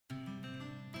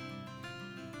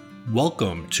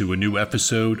Welcome to a new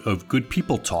episode of Good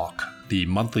People Talk, the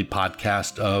monthly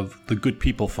podcast of the Good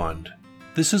People Fund.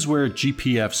 This is where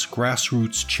GPF's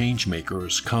grassroots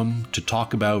changemakers come to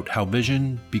talk about how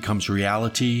vision becomes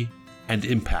reality and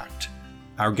impact.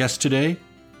 Our guest today,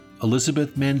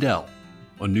 Elizabeth Mandel,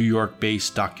 a New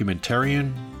York-based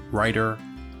documentarian, writer,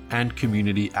 and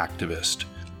community activist.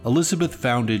 Elizabeth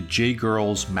founded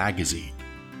J-Girls Magazine,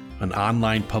 an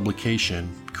online publication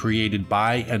created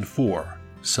by and for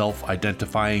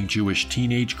self-identifying Jewish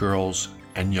teenage girls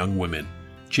and young women.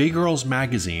 J-Girls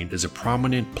Magazine is a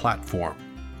prominent platform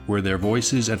where their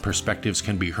voices and perspectives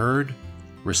can be heard,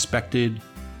 respected,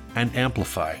 and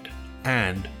amplified,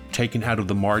 and taken out of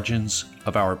the margins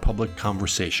of our public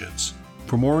conversations.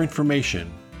 For more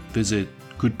information, visit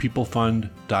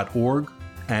goodpeoplefund.org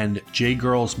and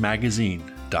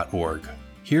jgirlsmagazine.org.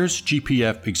 Here's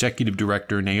GPF Executive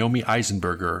Director Naomi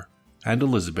Eisenberger and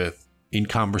Elizabeth in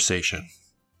conversation.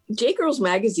 J-Girls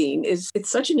Magazine it's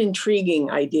such an intriguing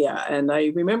idea. And I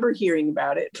remember hearing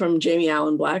about it from Jamie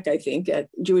Allen Black, I think, at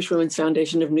Jewish Women's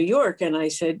Foundation of New York. And I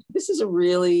said, this is a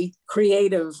really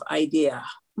creative idea.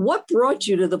 What brought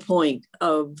you to the point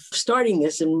of starting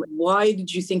this, and why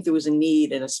did you think there was a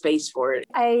need and a space for it?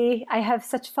 I have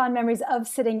such fond memories of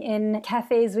sitting in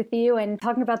cafes with you and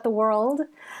talking about the world.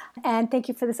 And thank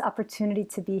you for this opportunity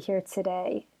to be here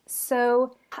today.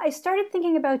 So I started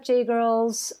thinking about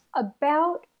J-Girls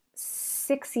about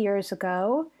 6 years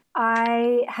ago.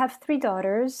 I have 3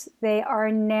 daughters. They are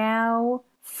now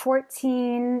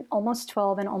 14, almost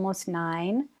 12, and almost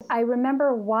 9. I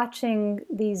remember watching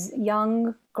these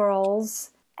young girls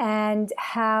and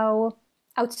how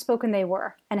outspoken they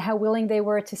were and how willing they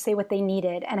were to say what they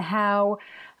needed and how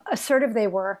assertive they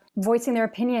were, voicing their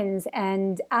opinions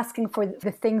and asking for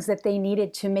the things that they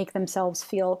needed to make themselves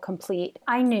feel complete.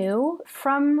 I knew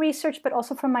from research, but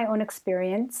also from my own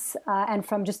experience and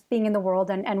from just being in the world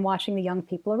and watching the young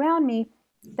people around me,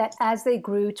 that as they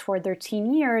grew toward their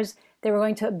teen years, they were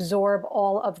going to absorb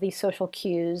all of these social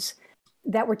cues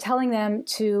that were telling them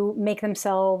to make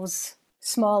themselves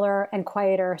smaller and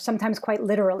quieter, sometimes quite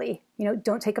literally.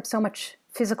 Don't take up so much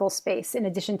physical space, in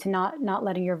addition to not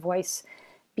letting your voice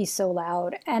be so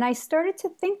loud. And I started to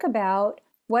think about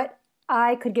what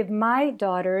I could give my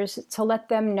daughters to let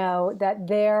them know that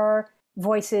their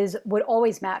voices would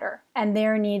always matter, and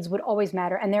their needs would always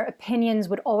matter, and their opinions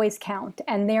would always count,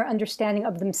 and their understanding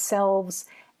of themselves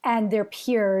and their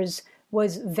peers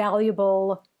was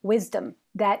valuable wisdom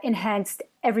that enhanced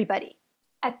everybody.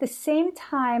 At the same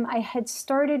time, I had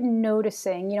started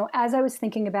noticing, as I was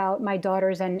thinking about my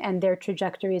daughters and their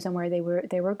trajectories and where they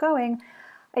were going,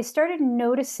 I started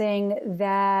noticing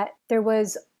that there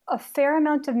was a fair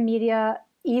amount of media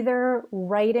either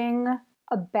writing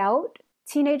about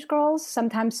teenage girls,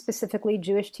 sometimes specifically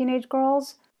Jewish teenage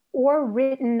girls, or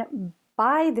written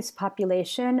by this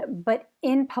population, but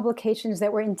in publications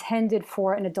that were intended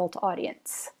for an adult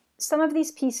audience. Some of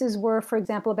these pieces were, for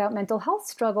example, about mental health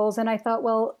struggles, and I thought,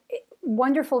 well,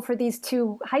 wonderful for these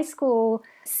 2 high school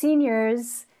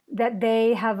seniors that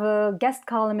they have a guest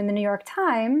column in the New York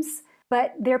Times,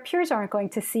 but their peers aren't going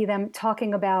to see them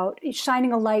talking about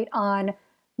shining a light on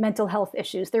mental health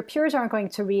issues. Their peers aren't going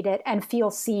to read it and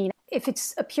feel seen. If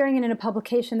it's appearing in a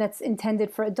publication that's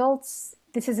intended for adults,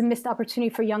 this is a missed opportunity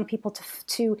for young people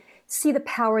to see the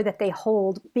power that they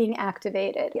hold being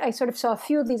activated. I sort of saw a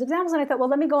few of these examples and I thought, well,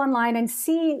 let me go online and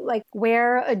see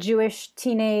where a Jewish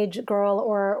teenage girl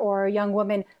or young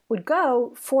woman would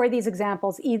go for these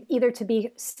examples, either to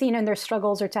be seen in their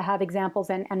struggles or to have examples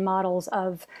and models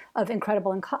of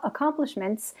incredible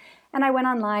accomplishments. And I went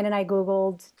online and I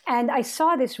Googled, and I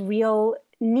saw this real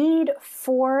need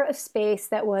for a space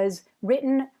that was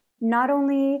written not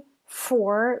only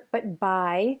for, but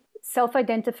by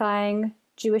self-identifying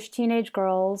Jewish teenage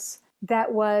girls,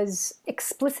 that was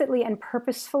explicitly and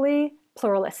purposefully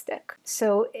pluralistic.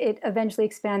 So it eventually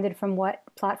expanded from what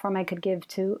platform I could give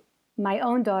to my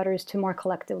own daughters to more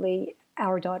collectively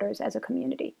our daughters as a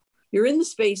community. You're in the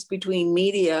space between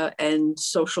media and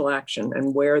social action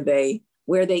and where they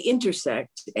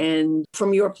intersect. And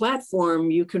from your platform,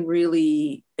 you can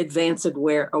really advance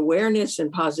awareness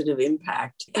and positive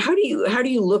impact. How do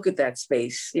you look at that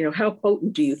space? How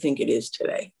potent do you think it is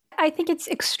today? I think it's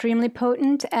extremely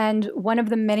potent. And one of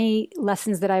the many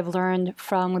lessons that I've learned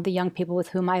from the young people with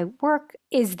whom I work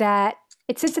is that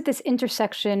it sits at this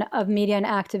intersection of media and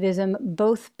activism,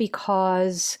 both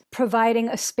because providing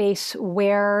a space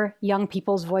where young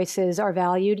people's voices are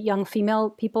valued, young female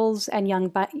people's and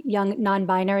young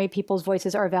non-binary people's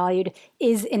voices are valued,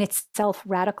 is in itself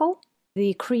radical.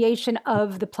 The creation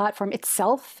of the platform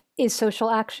itself is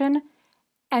social action.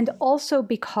 And also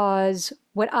because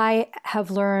what I have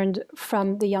learned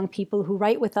from the young people who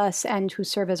write with us and who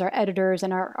serve as our editors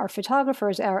and our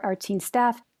photographers, our teen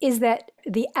staff, is that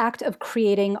the act of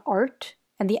creating art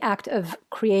and the act of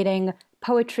creating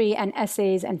poetry and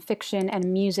essays and fiction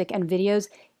and music and videos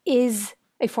is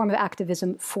a form of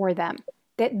activism for them.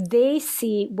 That they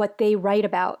see what they write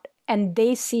about and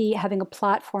they see having a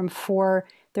platform for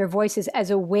their voices as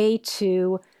a way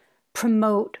to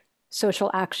promote social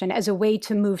action, as a way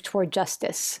to move toward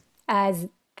justice, as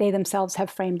they themselves have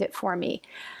framed it for me.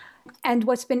 And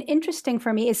what's been interesting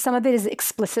for me is some of it is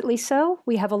explicitly so.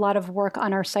 We have a lot of work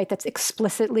on our site that's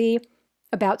explicitly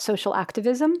about social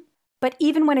activism. But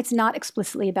even when it's not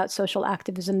explicitly about social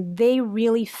activism, they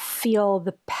really feel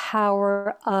the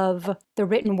power of the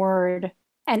written word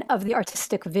and of the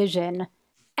artistic vision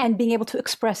and being able to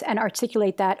express and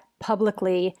articulate that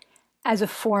publicly as a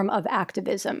form of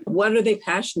activism. What are they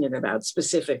passionate about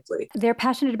specifically? They're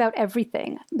passionate about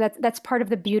everything. That's part of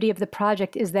the beauty of the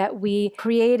project, is that we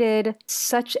created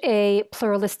such a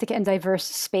pluralistic and diverse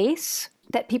space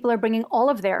that people are bringing all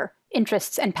of their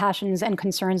interests and passions and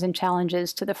concerns and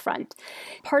challenges to the front.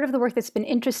 Part of the work that's been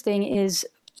interesting is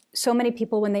so many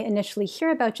people, when they initially hear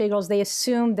about J-Girls, they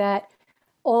assume that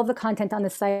all of the content on the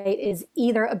site is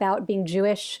either about being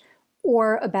Jewish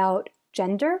or about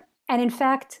gender. And in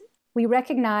fact, we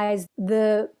recognize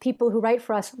the people who write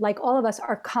for us, like all of us,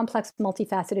 are complex,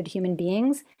 multifaceted human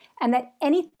beings, and that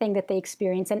anything that they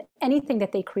experience and anything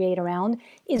that they create around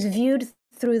is viewed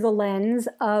through the lens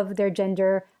of their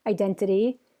gender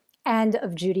identity and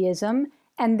of Judaism.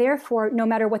 And therefore, no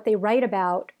matter what they write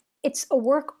about, it's a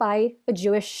work by a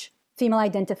Jewish female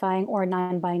identifying or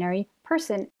non-binary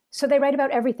person. So they write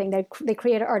about everything. They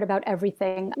create art about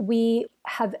everything. We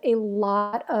have a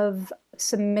lot of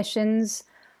submissions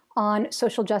on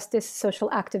social justice,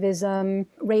 social activism,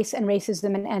 race and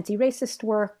racism and anti-racist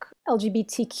work,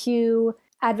 LGBTQ,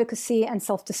 advocacy and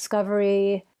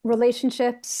self-discovery,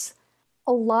 relationships,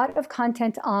 a lot of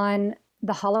content on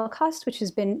the Holocaust, which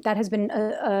has been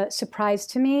a surprise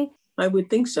to me. I would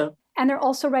think so. And they're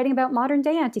also writing about modern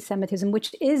day anti-Semitism,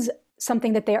 which is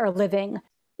something that they are living.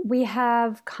 We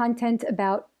have content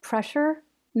about pressure,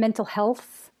 mental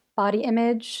health, body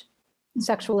image,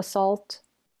 sexual assault,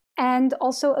 and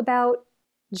also about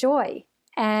joy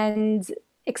and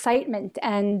excitement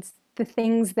and the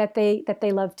things that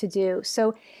they love to do.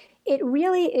 So it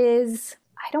really is,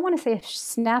 I don't want to say a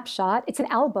snapshot, it's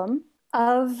an album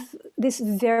of this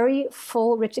very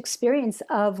full, rich experience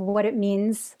of what it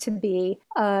means to be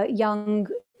a young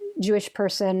Jewish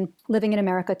person living in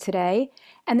America today,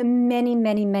 and the many,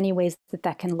 many, many ways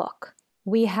that can look.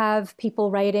 We have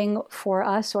people writing for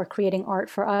us or creating art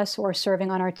for us or serving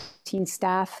on our teen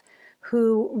staff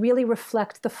who really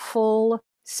reflect the full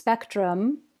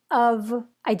spectrum of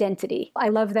identity. I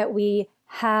love that we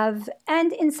have,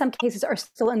 and in some cases are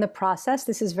still in the process,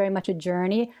 this is very much a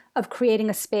journey of creating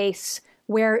a space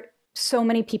where so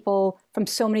many people from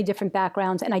so many different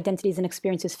backgrounds and identities and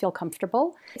experiences feel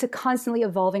comfortable. It's a constantly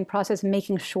evolving process,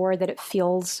 making sure that it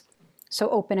feels so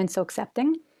open and so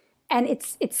accepting. And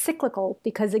it's cyclical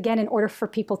because, again, in order for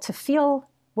people to feel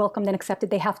welcomed and accepted,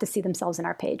 they have to see themselves in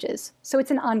our pages. So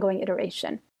it's an ongoing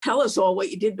iteration. Tell us all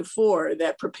what you did before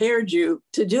that prepared you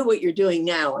to do what you're doing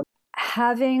now.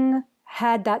 Having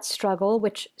had that struggle,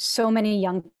 which so many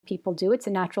young people do, it's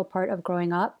a natural part of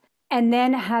growing up, and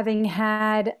then having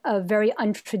had a very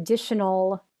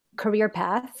untraditional career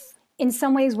path, in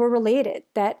some ways we're related,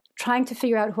 that trying to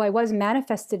figure out who I was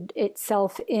manifested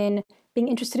itself in being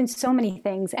interested in so many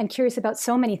things and curious about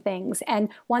so many things and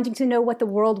wanting to know what the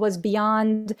world was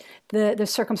beyond the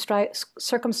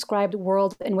circumscribed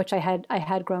world in which I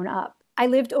had grown up. I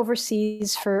lived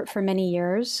overseas for many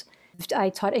years. I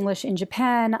taught English in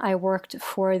Japan. I worked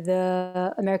for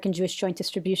the American Jewish Joint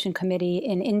Distribution Committee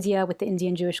in India with the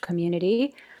Indian Jewish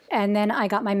community. And then I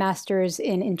got my master's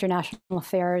in international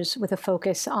affairs with a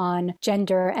focus on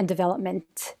gender and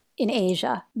development in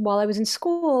Asia. While I was in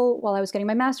school, while I was getting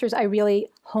my master's, I really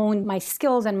honed my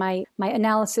skills and my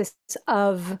analysis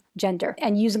of gender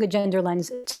and using a gender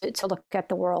lens to look at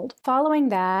the world. Following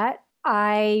that,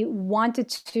 I wanted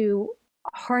to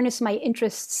harness my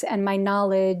interests and my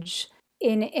knowledge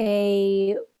in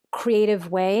a creative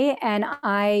way, and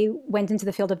I went into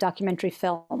the field of documentary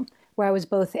film, where I was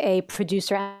both a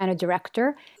producer and a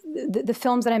director. The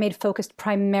films that I made focused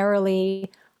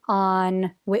primarily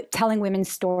on telling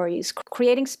women's stories,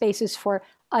 creating spaces for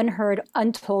unheard,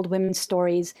 untold women's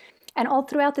stories. And all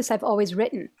throughout this, I've always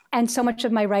written. And so much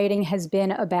of my writing has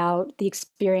been about the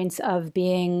experience of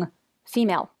being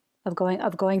female, of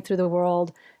going through the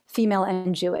world, female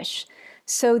and Jewish.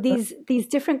 So these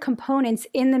different components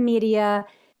in the media,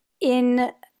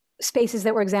 in spaces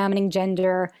that were examining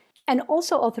gender. And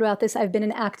also all throughout this, I've been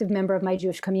an active member of my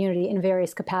Jewish community in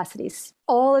various capacities.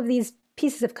 All of these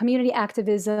pieces of community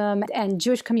activism and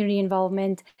Jewish community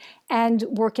involvement and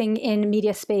working in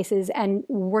media spaces and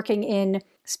working in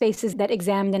spaces that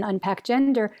examined and unpacked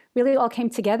gender really all came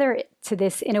together to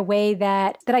this in a way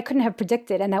that I couldn't have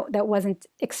predicted and that wasn't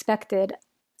expected.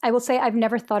 I will say I've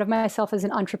never thought of myself as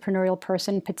an entrepreneurial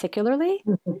person particularly.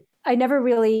 Mm-hmm. I never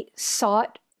really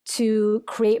sought to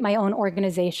create my own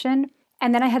organization.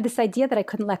 And then I had this idea that I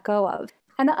couldn't let go of.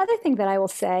 And the other thing that I will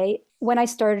say, when I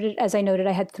started, as I noted,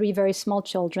 I had 3 very small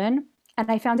children,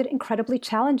 and I found it incredibly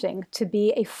challenging to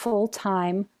be a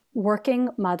full-time working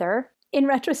mother. In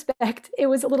retrospect, it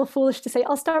was a little foolish to say,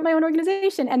 I'll start my own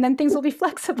organization and then things will be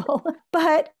flexible.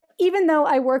 But even though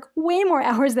I work way more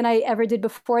hours than I ever did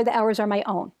before, the hours are my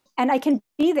own. And I can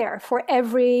be there for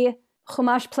every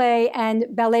Chumash play and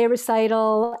ballet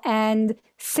recital and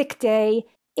sick day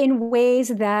in ways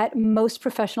that most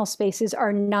professional spaces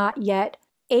are not yet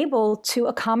able to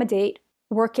accommodate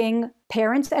working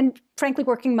parents and frankly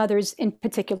working mothers in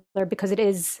particular, because it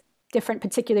is different,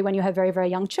 particularly when you have very, very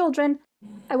young children.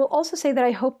 I will also say that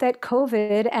I hope that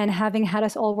COVID and having had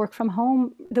us all work from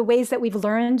home, the ways that we've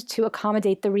learned to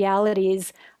accommodate the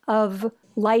realities of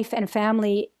life and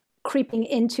family creeping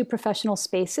into professional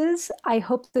spaces, I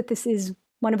hope that this is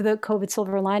one of the COVID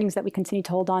silver linings that we continue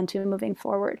to hold on to moving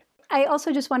forward. I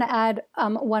also just want to add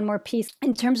one more piece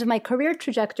in terms of my career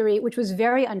trajectory, which was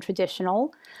very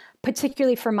untraditional,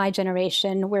 particularly for my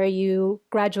generation, where you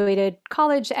graduated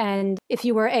college, and if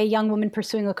you were a young woman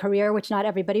pursuing a career, which not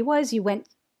everybody was, you went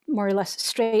more or less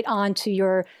straight on to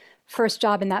your first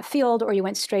job in that field, or you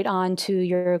went straight on to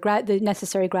your the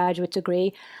necessary graduate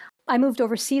degree. I moved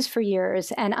overseas for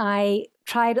years, and I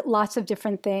tried lots of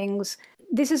different things.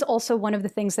 This is also one of the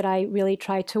things that I really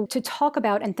try to talk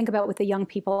about and think about with the young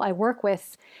people I work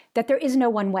with, that there is no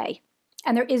one way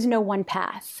and there is no one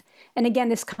path. And again,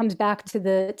 this comes back to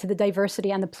the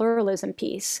diversity and the pluralism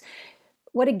piece.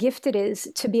 What a gift it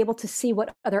is to be able to see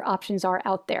what other options are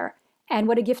out there. And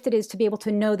what a gift it is to be able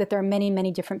to know that there are many,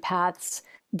 many different paths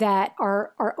that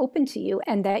are open to you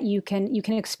and that you can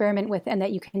experiment with and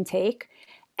that you can take.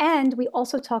 And we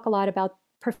also talk a lot about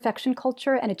perfection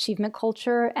culture and achievement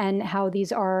culture and how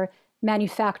these are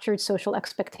manufactured social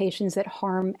expectations that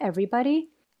harm everybody.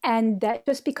 And that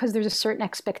just because there's a certain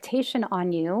expectation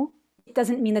on you, it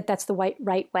doesn't mean that that's the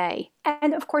right way.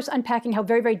 And of course, unpacking how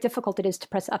very, very difficult it is to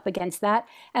press up against that.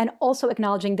 And also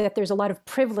acknowledging that there's a lot of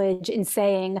privilege in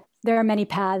saying there are many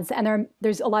paths, and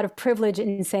there's a lot of privilege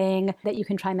in saying that you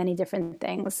can try many different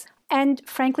things. And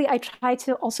frankly, I try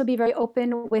to also be very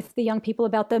open with the young people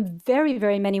about the very,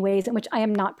 very many ways in which I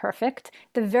am not perfect,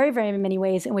 the very, very many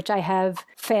ways in which I have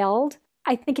failed.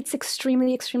 I think it's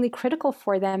extremely, extremely critical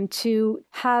for them to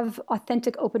have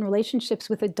authentic, open relationships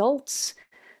with adults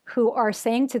who are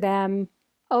saying to them,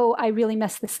 oh, I really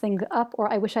messed this thing up,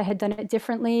 or I wish I had done it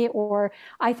differently, or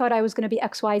I thought I was going to be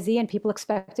XYZ and people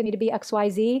expected me to be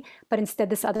XYZ, but instead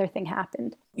this other thing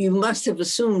happened. You must have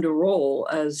assumed a role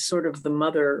as sort of the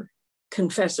mother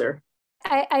confessor.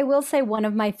 I will say one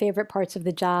of my favorite parts of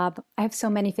the job, I have so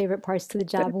many favorite parts to the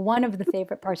job. One of the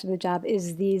favorite parts of the job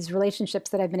is these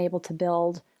relationships that I've been able to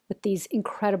build with these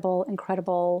incredible,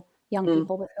 incredible young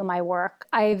people with whom I work.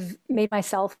 I've made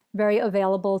myself very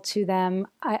available to them.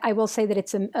 I will say that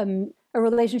it's a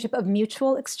relationship of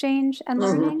mutual exchange and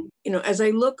learning. You know, as I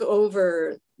look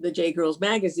over the J Girls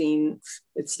magazine,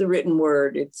 it's the written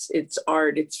word, it's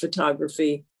art, it's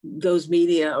photography. Those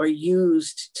media are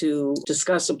used to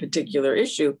discuss a particular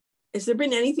issue. Has there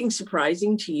been anything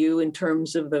surprising to you in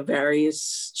terms of the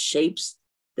various shapes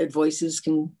that voices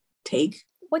can take?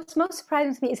 What's most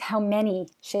surprising to me is how many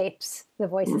shapes the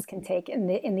voices can take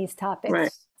in these topics.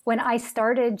 Right. When I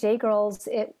started J Girls,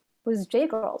 it was J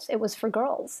Girls. It was for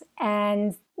girls.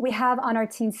 And we have on our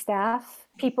teen staff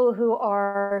people who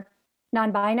are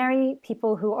non-binary,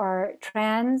 people who are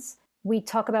trans. We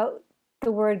talk about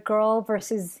the word girl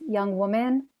versus young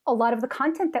woman. A lot of the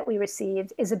content that we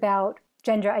received is about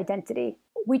gender identity.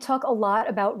 We talk a lot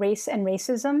about race and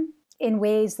racism in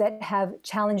ways that have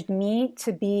challenged me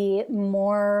to be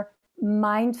more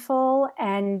mindful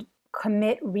and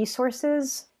commit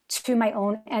resources to my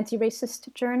own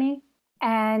anti-racist journey.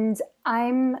 And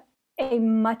I'm a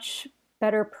much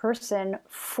better person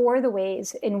for the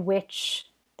ways in which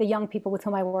the young people with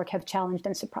whom I work have challenged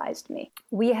and surprised me.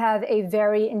 We have a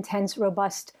very intense,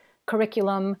 robust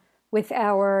curriculum with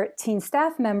our teen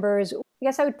staff members. I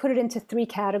guess I would put it into 3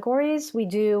 categories. We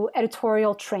do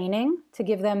editorial training to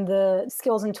give them the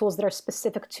skills and tools that are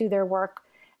specific to their work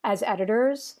as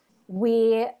editors.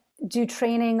 We do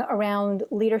training around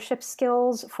leadership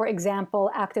skills, for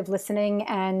example, active listening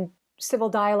and civil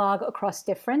dialogue across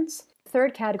difference.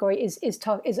 Third category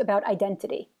is about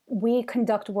identity. We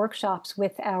conduct workshops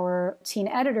with our teen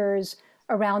editors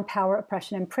around power,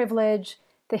 oppression, and privilege,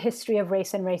 the history of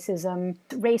race and racism,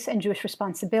 race and Jewish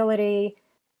responsibility,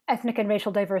 ethnic and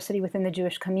racial diversity within the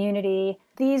Jewish community.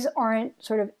 These aren't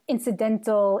sort of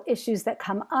incidental issues that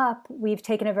come up. We've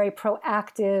taken a very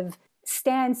proactive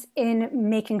stance in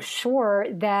making sure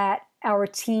that our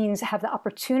teens have the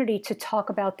opportunity to talk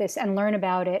about this and learn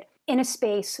about it in a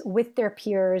space with their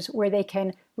peers where they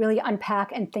can really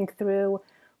unpack and think through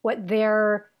what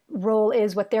their role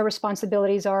is, what their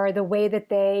responsibilities are, the way that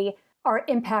they are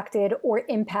impacted or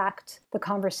impact the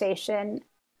conversation.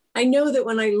 I know that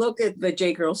when I look at the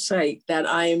J Girls site that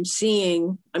I'm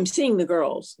seeing the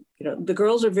girls. The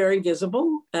girls are very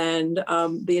visible and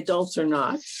the adults are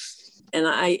not. And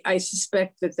I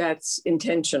suspect that that's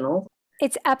intentional.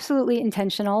 It's absolutely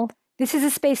intentional. This is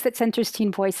a space that centers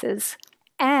teen voices.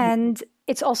 And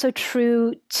it's also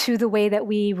true to the way that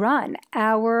we run.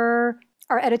 Our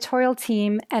editorial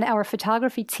team and our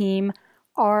photography team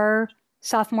are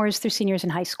sophomores through seniors in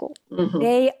high school. Mm-hmm.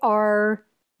 They are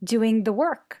doing the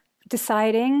work,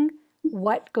 deciding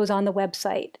what goes on the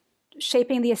website,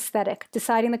 shaping the aesthetic,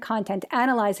 deciding the content,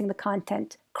 analyzing the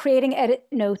content, creating edit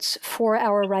notes for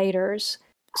our writers.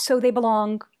 So they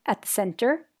belong at the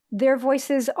center. Their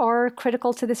voices are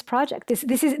critical to this project.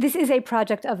 This is a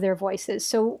project of their voices.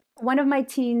 So one of my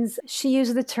teens, she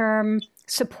used the term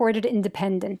supported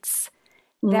independence,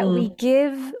 that we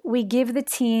give the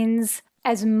teens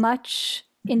as much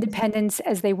independence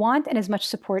as they want and as much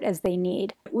support as they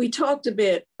need. We talked a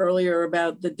bit earlier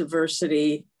about the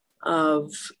diversity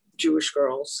of Jewish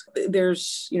girls.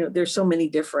 There's so many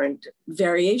different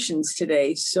variations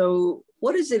today. So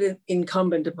what is it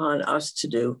incumbent upon us to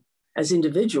do as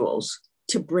individuals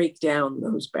to break down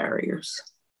those barriers?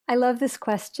 I love this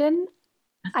question.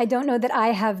 I don't know that I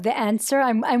have the answer.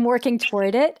 I'm working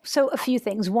toward it. So a few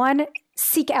things. One,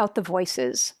 seek out the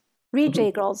voices. Read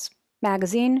J Girls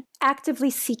magazine. Actively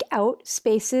seek out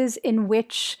spaces in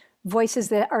which voices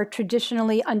that are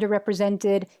traditionally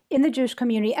underrepresented in the Jewish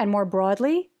community and more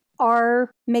broadly are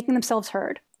making themselves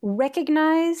heard.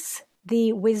 Recognize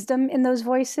the wisdom in those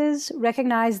voices.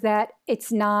 Recognize that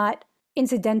it's not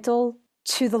incidental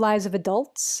to the lives of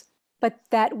adults, but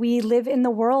that we live in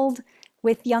the world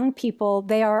with young people.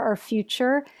 They are our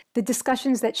future. The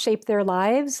discussions that shape their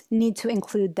lives need to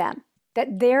include them,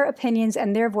 that their opinions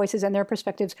and their voices and their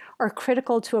perspectives are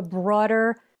critical to a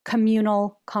broader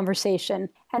communal conversation.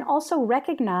 And also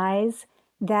recognize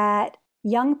that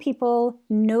young people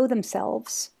know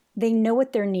themselves. They know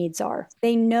what their needs are.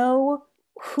 They know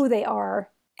who they are.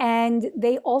 And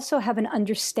they also have an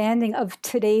understanding of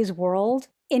today's world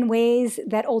in ways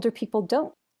that older people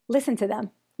don't. Listen to them.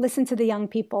 Listen to the young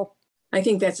people. I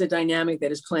think that's a dynamic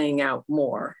that is playing out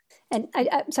more. And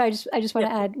I just want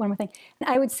to add one more thing.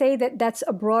 I would say that that's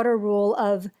a broader rule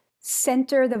of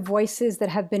center the voices that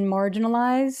have been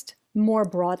marginalized more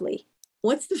broadly.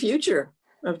 What's the future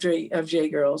of J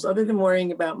Girls other than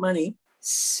worrying about money?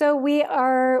 So we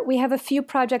have a few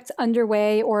projects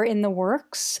underway or in the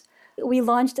works. We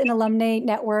launched an alumni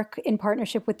network in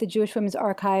partnership with the Jewish Women's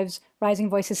Archives Rising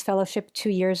Voices Fellowship 2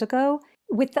 years ago,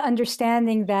 with the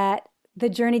understanding that the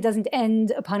journey doesn't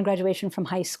end upon graduation from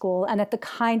high school, and that the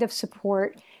kind of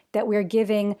support that we're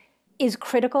giving is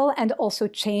critical and also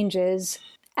changes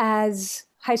as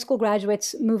high school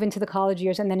graduates move into the college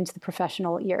years and then into the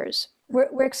professional years.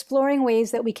 We're exploring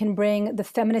ways that we can bring the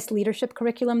feminist leadership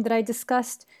curriculum that I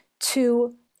discussed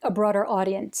to a broader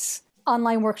audience.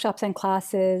 Online workshops and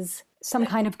classes, some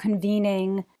kind of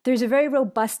convening. There's a very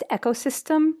robust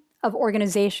ecosystem of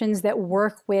organizations that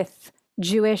work with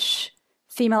Jewish,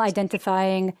 female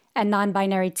identifying, and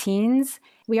non-binary teens.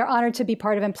 We are honored to be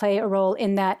part of and play a role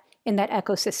in that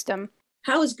ecosystem.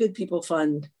 How has Good People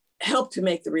Fund helped to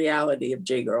make the reality of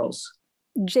J Girls?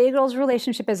 J Girls'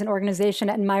 relationship as an organization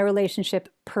and my relationship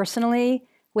personally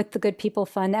with the Good People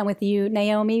Fund and with you,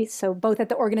 Naomi, so both at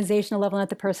the organizational level and at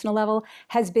the personal level,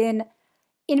 has been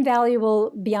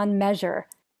invaluable beyond measure.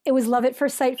 It was love at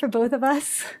first sight for both of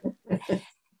us.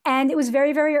 And it was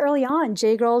very, very early on.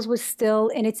 J Girls was still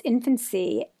in its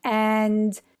infancy.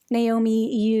 And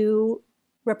Naomi, you,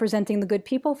 representing the Good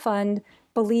People Fund,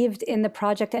 believed in the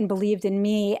project and believed in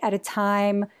me at a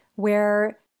time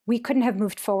where we couldn't have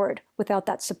moved forward without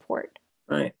that support.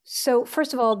 Right. So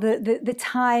first of all, the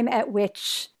time at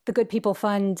which the Good People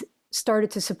Fund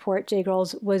started to support J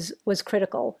Girls was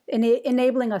critical in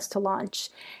enabling us to launch.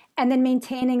 And then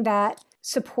maintaining that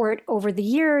support over the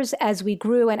years as we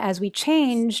grew and as we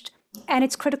changed And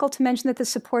it's critical to mention that the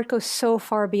support goes so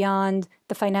far beyond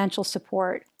the financial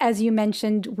support. As you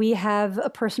mentioned, we have a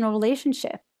personal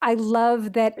relationship. I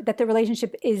love that the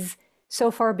relationship is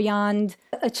so far beyond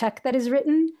a check that is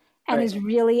written and is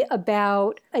really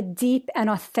about a deep and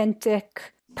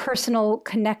authentic personal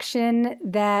connection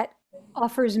that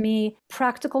offers me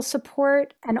practical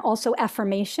support and also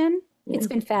affirmation. It's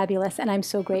been fabulous, and I'm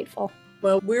so grateful.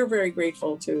 Well, we're very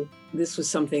grateful too. This was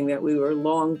something that we were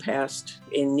long past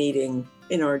in needing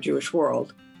in our Jewish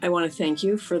world. I want to thank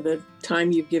you for the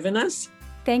time you've given us.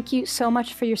 Thank you so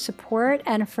much for your support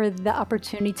and for the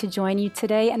opportunity to join you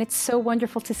today. And it's so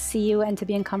wonderful to see you and to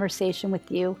be in conversation with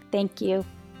you. Thank you.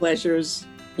 Pleasure's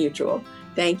mutual.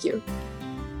 Thank you.